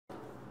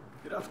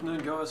Good afternoon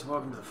guys,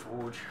 welcome to the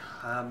Forge.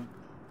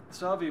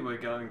 Savi, we're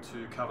going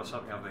to cover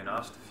something I've been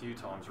asked a few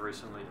times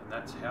recently, and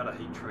that's how to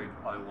heat treat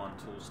 01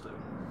 tool steel.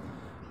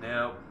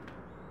 Now,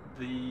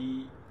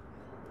 the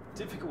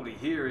difficulty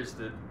here is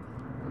that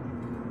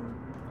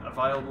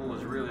available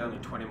is really only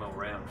 20mm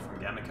round from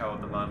Gamico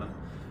at the moment.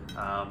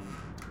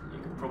 You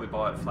can probably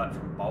buy it flat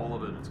from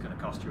Bowler, but it's going to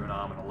cost you an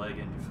arm and a leg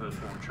and your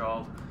firstborn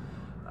child.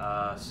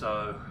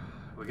 So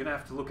we're going to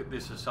have to look at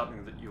this as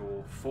something that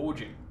you're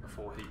forging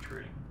before heat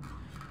treating.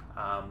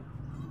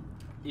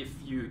 If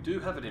you do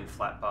have it in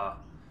flat bar,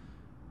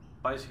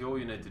 basically all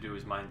you need to do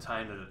is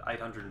maintain it at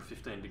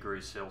 815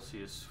 degrees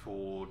Celsius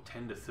for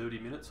 10 to 30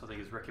 minutes, I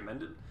think is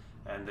recommended,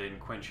 and then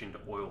quench into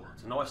oil.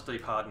 It's a nice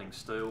deep hardening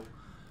steel.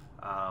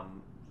 I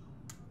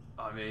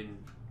mean,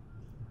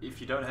 if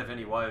you don't have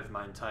any way of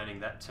maintaining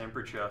that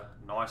temperature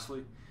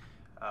nicely,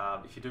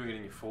 if you're doing it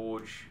in your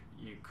forge,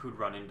 you could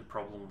run into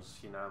problems,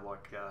 you know,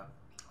 like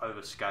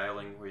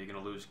overscaling, where you're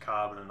going to lose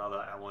carbon and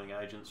other alloying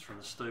agents from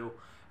the steel,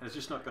 and it's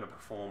just not going to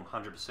perform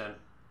 100%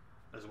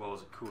 as well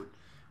as it could,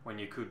 when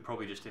you could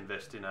probably just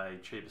invest in a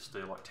cheaper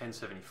steel like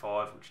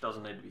 1075, which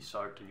doesn't need to be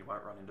soaked and you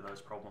won't run into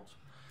those problems.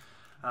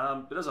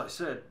 But as I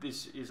said,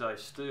 this is a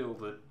steel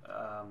that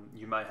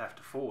you may have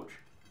to forge,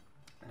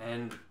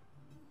 and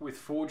with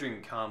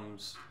forging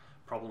comes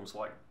problems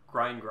like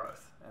grain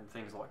growth and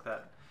things like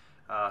that,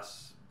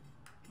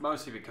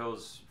 mostly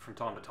because from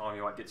time to time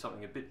you might get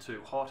something a bit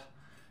too hot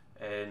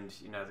and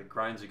you know the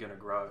grains are going to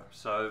grow.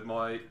 So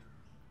my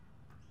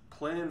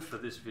plan for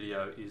this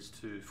video is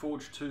to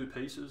forge two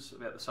pieces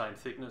about the same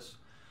thickness.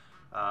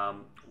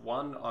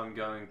 One, I'm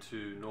going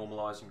to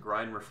normalise and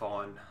grain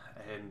refine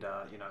and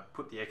you know,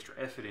 put the extra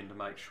effort in to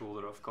make sure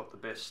that I've got the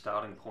best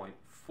starting point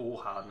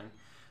for hardening.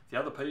 The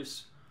other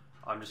piece,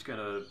 I'm just going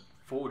to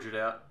forge it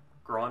out,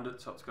 grind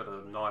it so it's got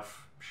a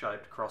knife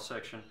shaped cross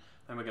section,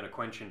 then we're going to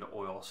quench into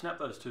oil. I'll snap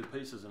those two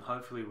pieces and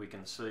hopefully we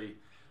can see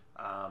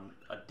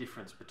a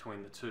difference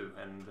between the two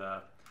and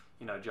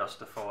you know,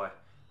 justify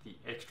the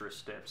extra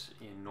steps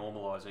in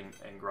normalising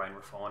and grain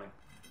refining.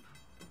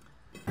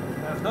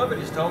 Now, if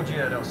nobody's told you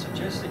yet, I'll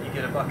suggest that you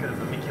get a bucket of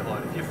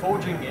vermiculite. If you're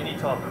forging any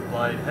type of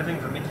blade, having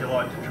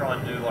vermiculite to try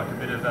and do like a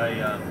bit of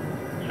a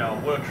you know, a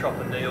workshop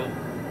anneal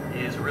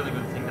is a really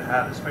good thing to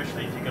have,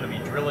 especially if you're going to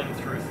be drilling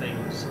through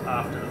things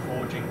after the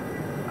forging.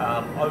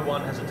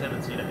 01 has a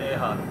tendency to air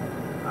harden.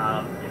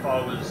 If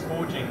I was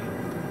forging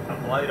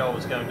a blade I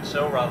was going to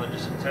sell rather than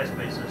just some test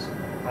pieces,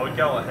 I would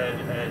go ahead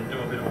and do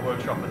a bit of a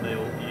workshop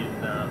anneal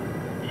in the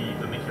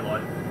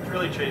vermiculite. It's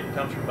really cheap, it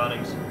comes from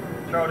Bunnings.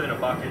 Throw it in a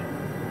bucket,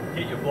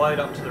 get your blade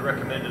up to the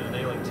recommended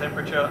annealing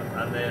temperature,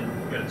 and then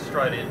get it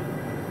straight in.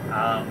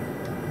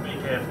 Be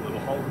careful, it'll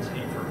hold its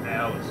heat for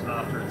hours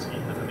after it's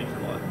in the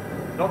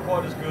vermiculite. Not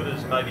quite as good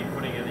as maybe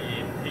putting it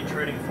in heat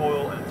treating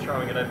foil and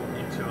throwing it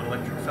into an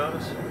electric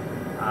furnace,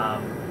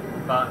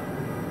 but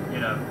you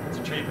know, it's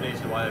a cheap and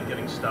easy way of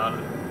getting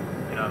started,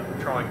 you know,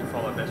 trying to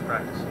follow best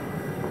practice.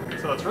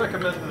 So it's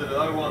recommended that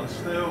at 01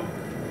 steel,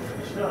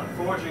 you start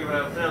forging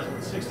about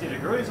 1060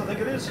 degrees, I think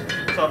it is.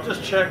 So I've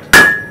just checked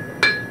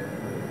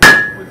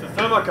with the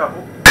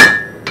thermocouple,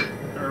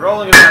 and we're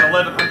rolling at about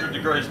 1100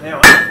 degrees now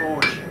on the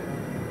forge.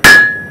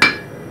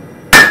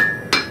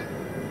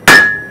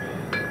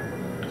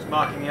 Just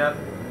marking out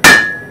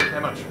how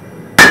much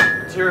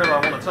material I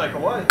want to take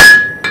away.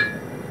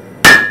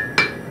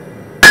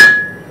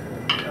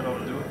 That ought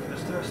to do it for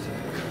this test.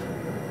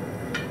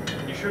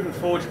 You shouldn't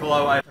forge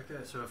below 8.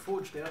 Okay, so I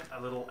forged out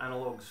a little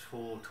analogues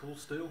for tool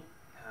steel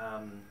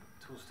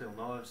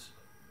knives.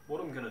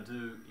 What I'm going to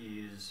do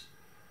is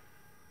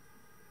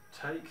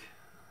take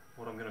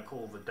what I'm going to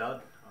call the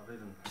dud. I've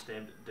even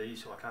stamped it D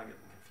so I can't get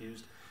them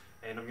confused,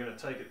 and I'm going to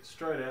take it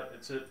straight out.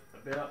 It's at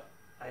about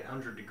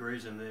 800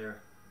 degrees in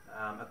there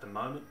at the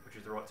moment, which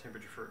is the right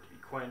temperature for it to be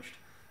quenched,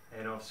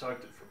 and I've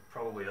soaked it for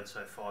probably, I'd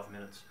say, 5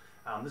 minutes.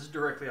 This is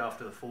directly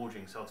after the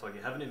forging, so it's like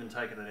you haven't even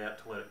taken it out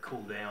to let it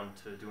cool down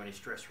to do any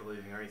stress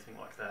relieving or anything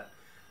like that.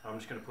 I'm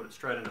just going to put it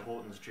straight into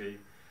Horton's G.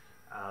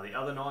 The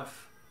other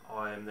knife,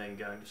 I am then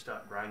going to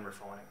start grain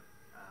refining,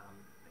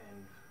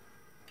 and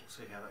we'll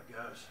see how that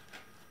goes.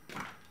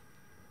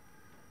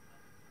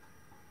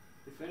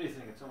 If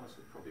anything, it's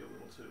honestly probably a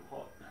little too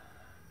hot.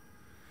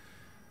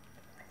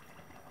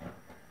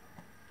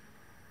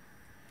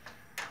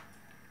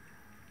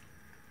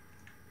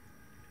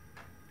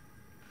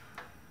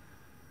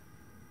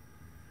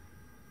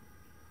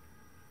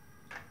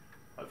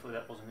 Hopefully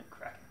that wasn't it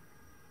cracking.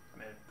 I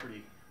mean, a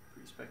pretty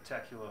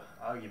spectacular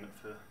argument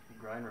for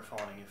grain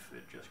refining if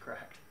it just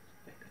cracked.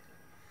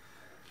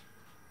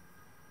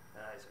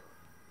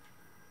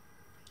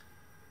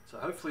 So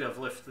hopefully I've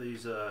left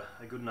these a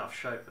good enough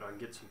shape that I can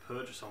get some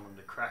purchase on them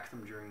to crack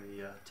them during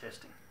the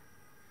testing.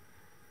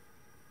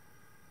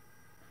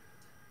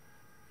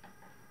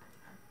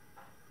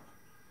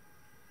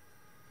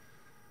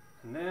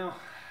 And now,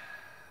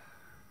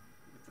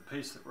 with the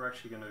piece that we're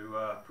actually going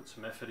to put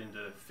some effort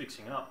into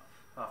fixing up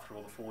after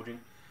all the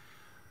forging,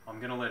 I'm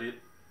going to let it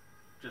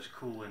just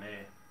cool in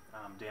air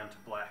down to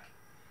black.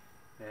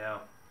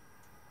 Now,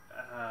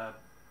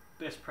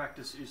 best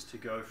practice is to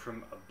go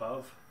from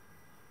above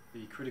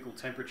the critical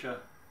temperature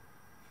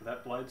for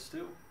that blade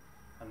steel,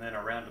 and then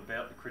around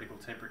about the critical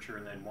temperature,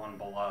 and then one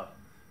below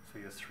for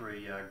your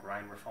 3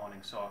 grain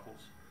refining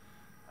cycles.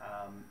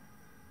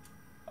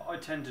 I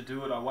tend to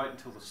do it, I wait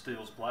until the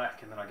steel's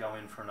black and then I go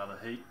in for another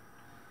heat.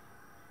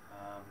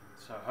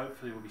 So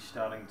hopefully we'll be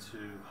starting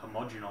to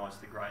homogenise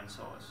the grain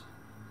size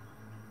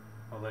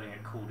by letting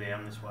it cool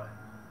down this way.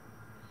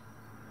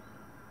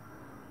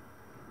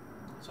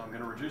 So I'm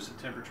going to reduce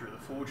the temperature of the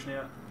forge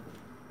now,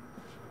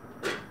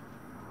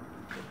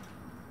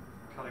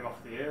 cutting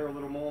off the air a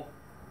little more.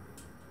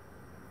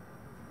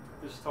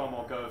 This time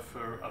I'll go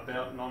for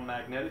about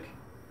non-magnetic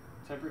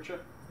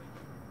temperature.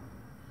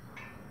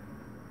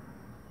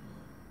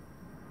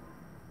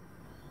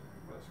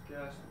 Less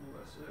gas,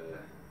 less air.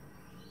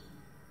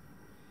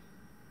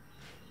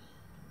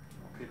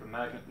 I'll keep a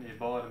magnet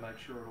nearby to make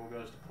sure it all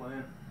goes to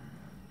plan.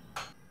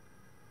 So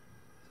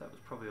that was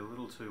probably a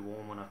little too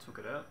warm when I took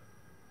it out.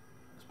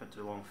 I spent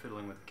too long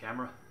fiddling with the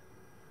camera.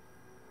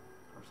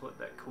 I'll just let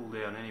that cool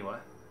down anyway.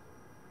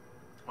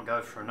 I'll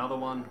go for another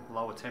one,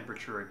 lower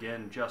temperature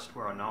again, just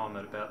where I know I'm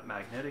at about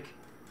magnetic.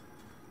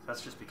 So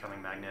that's just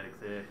becoming magnetic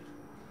there.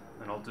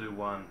 Then I'll do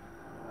one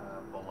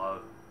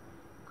below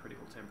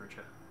critical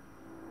temperature.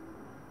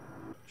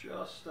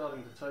 Just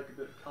starting to take a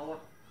bit of colour.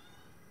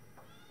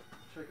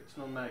 Check it's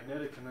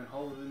non-magnetic and then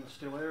hold it in the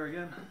still air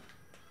again.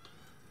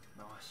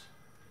 Nice.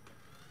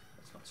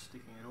 That's not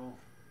sticking at all.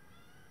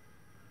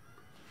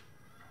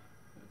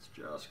 It's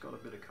just got a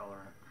bit of colour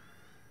in it.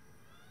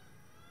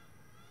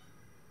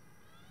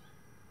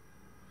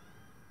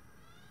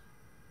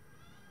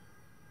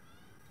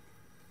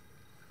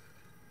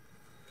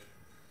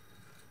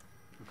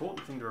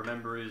 Important thing to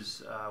remember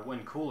is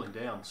when cooling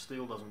down,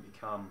 steel doesn't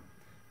become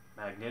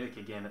magnetic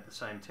again at the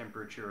same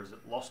temperature as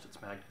it lost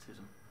its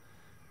magnetism.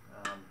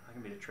 That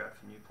can be a trap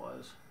for new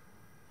players.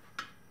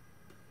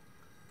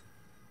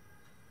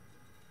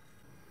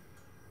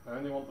 I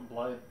only want the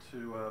blade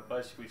to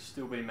basically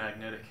still be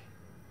magnetic,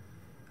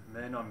 and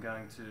then I'm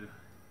going to,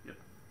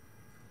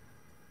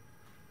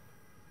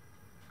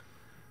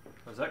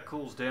 as that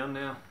cools down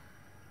now,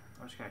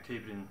 I'm just going to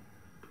keep it in,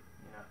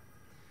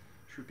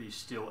 should be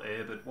still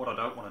air, but what I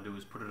don't want to do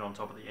is put it on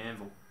top of the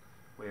anvil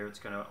where it's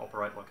going to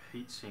operate like a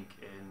heat sink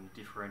and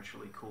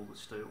differentially cool the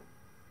steel.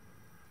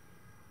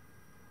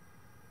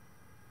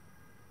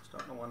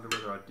 Starting to wonder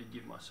whether I did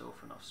give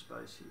myself enough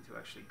space here to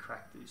actually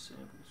crack these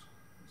samples.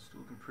 It's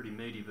still looking pretty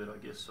meaty, but I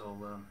guess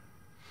I'll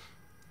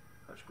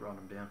just grind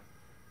them down.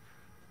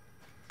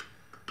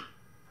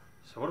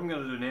 So what I'm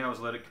going to do now is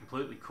let it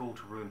completely cool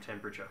to room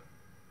temperature,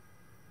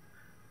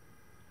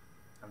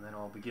 and then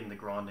I'll begin the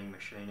grinding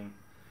machining,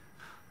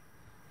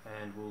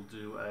 and we'll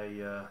do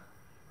a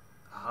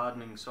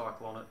hardening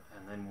cycle on it,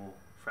 and then we'll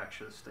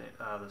fracture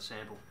the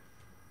sample.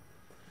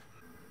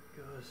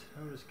 Guys,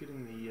 I'm just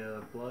getting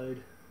the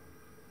blade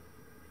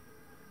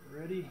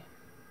ready.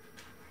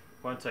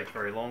 Won't take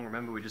very long.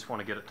 Remember, we just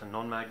want to get it to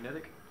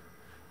non-magnetic.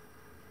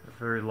 A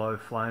very low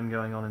flame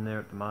going on in there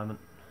at the moment.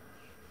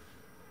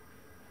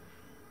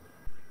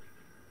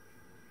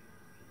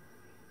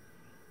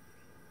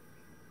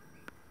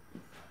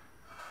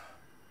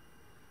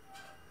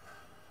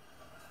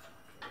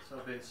 So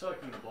I've been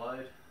soaking the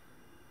blade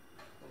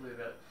probably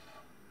about,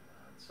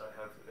 I'd say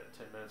hopefully about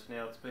 10 minutes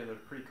now. It's been at a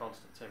pretty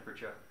constant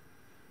temperature.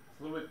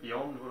 A little bit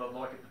beyond what I'd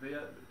like it to be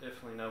at, but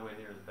definitely nowhere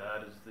near as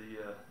bad as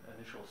the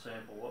initial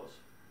sample was.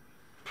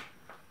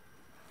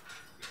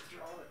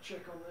 Throw a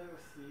check on there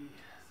with the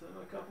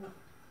thermocouple.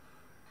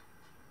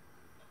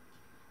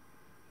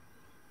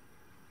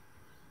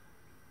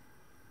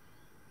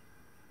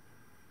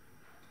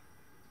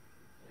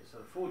 Yeah, so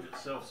the forge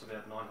itself is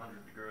about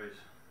 900 degrees.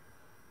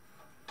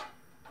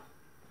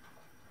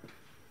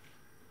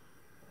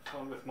 I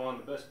find with mine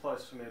the best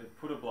place for me to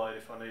put a blade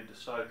if I need to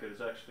soak it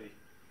is actually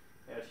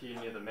out here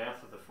near the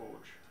mouth of the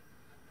forge.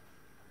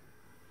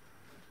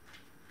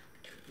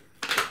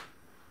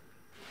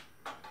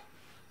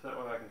 So that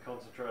way I can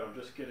concentrate on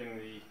just getting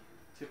the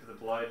tip of the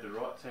blade the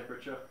right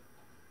temperature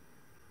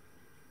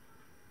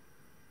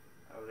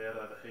without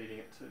overheating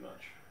it too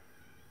much.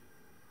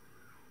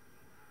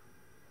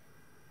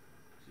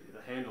 See,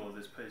 the handle of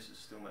this piece is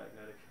still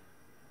magnetic.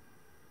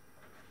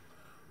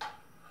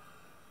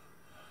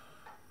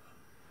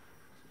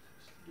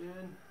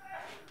 Again.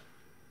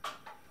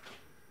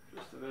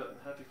 Just about in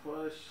a happy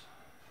place.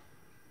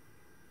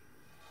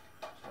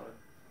 So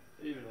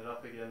I even it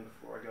up again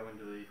before I go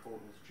into the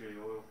Harden's G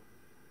oil.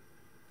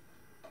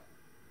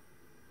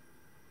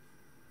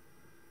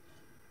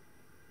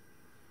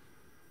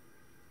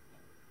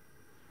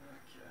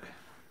 Okay.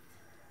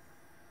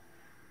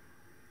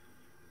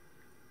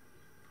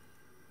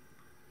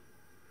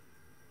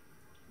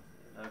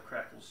 Yeah, no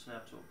crackles,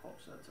 snaps or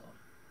pops that time.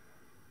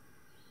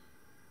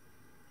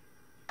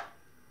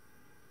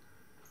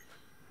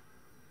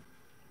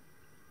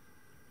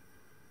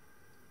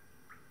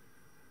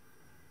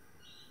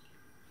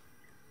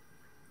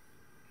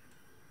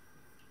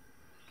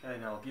 Okay,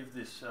 now I'll give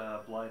this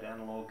blade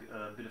analogue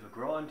a bit of a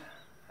grind,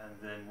 and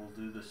then we'll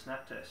do the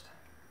snap test.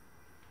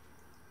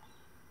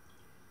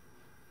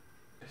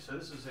 So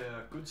this is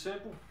our good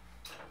sample.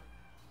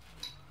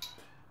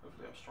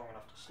 Hopefully I'm strong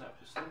enough to snap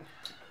this thing.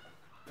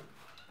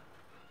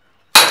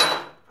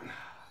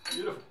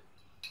 Beautiful.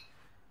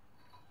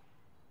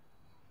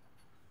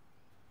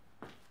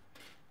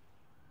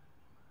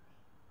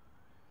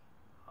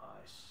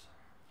 Nice.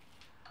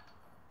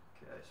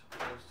 Okay, so put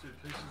those two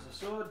pieces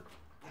aside.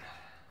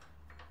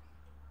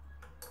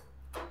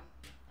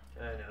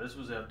 Okay, now this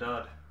was our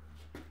dud.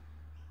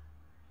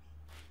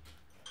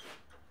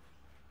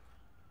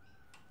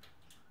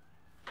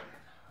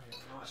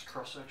 Nice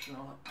cross section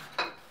on it.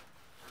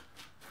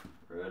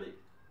 Ready?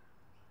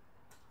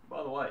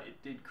 By the way,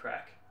 it did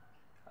crack.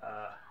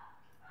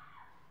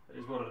 It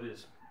is what it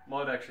is.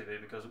 Might actually be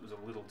because it was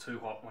a little too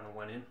hot when it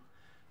went in.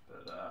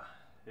 But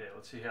yeah,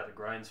 let's see how the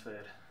grains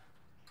fared.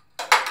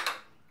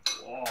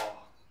 Whoa,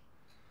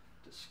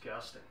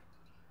 disgusting.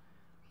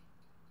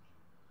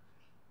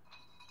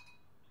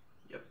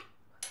 Yep.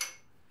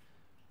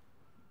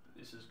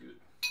 This is good.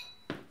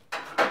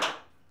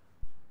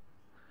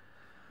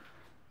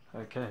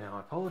 Okay, now I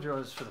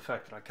apologise for the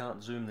fact that I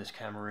can't zoom this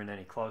camera in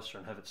any closer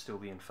and have it still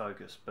be in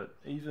focus, but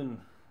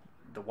even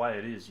the way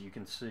it is, you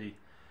can see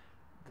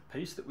the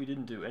piece that we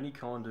didn't do any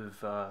kind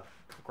of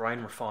grain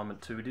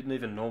refinement to. We didn't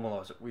even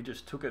normalise it. We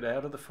just took it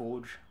out of the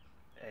forge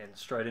and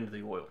straight into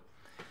the oil.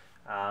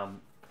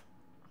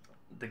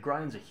 The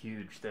grains are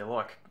huge. They're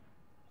like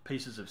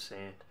pieces of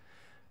sand.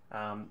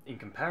 In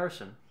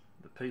comparison,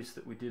 the piece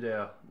that we did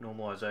our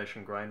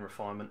normalisation grain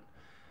refinement,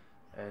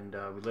 and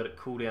we let it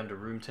cool down to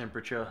room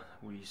temperature.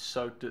 We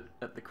soaked it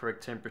at the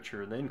correct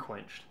temperature and then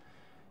quenched.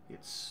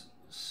 It's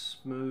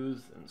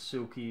smooth and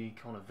silky,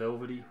 kind of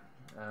velvety,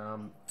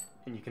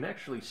 and you can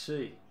actually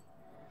see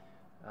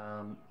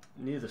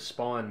near the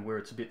spine where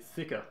it's a bit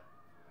thicker,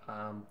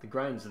 the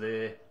grains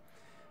there.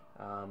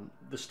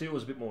 The steel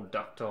was a bit more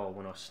ductile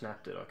when I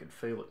snapped it, I could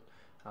feel it,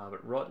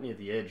 but right near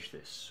the edge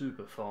they're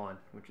super fine,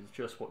 which is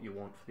just what you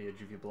want for the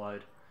edge of your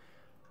blade.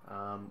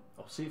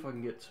 I'll see if I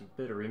can get some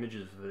better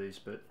images of these,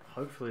 but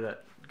hopefully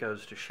that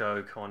goes to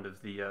show kind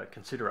of the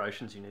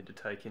considerations you need to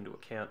take into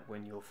account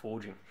when you're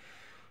forging.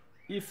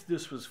 If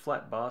this was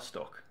flat bar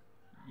stock,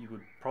 you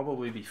would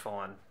probably be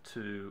fine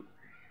to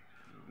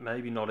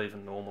maybe not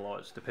even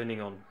normalise, depending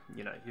on,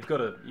 you know, you've got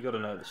to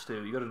know the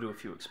steel. You've got to do a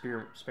few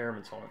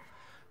experiments on it,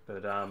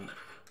 but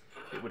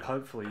it would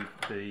hopefully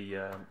be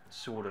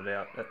sorted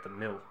out at the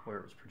mill where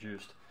it was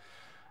produced.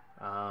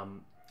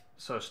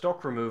 So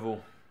stock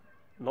removal,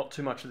 not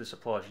too much of this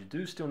applies. You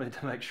do still need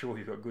to make sure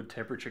you've got good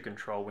temperature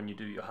control when you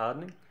do your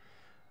hardening.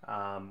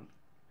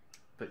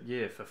 But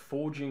yeah, for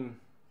forging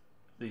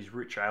these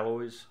rich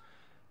alloys,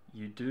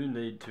 you do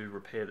need to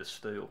repair the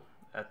steel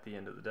at the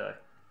end of the day.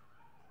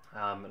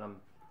 I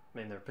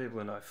mean, there are people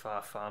who know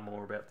far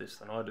more about this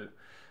than I do,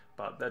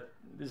 but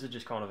this is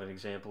just kind of an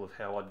example of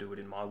how I do it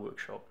in my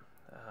workshop.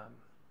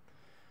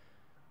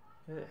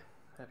 Yeah,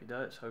 happy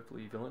days.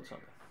 Hopefully you've learned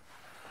something.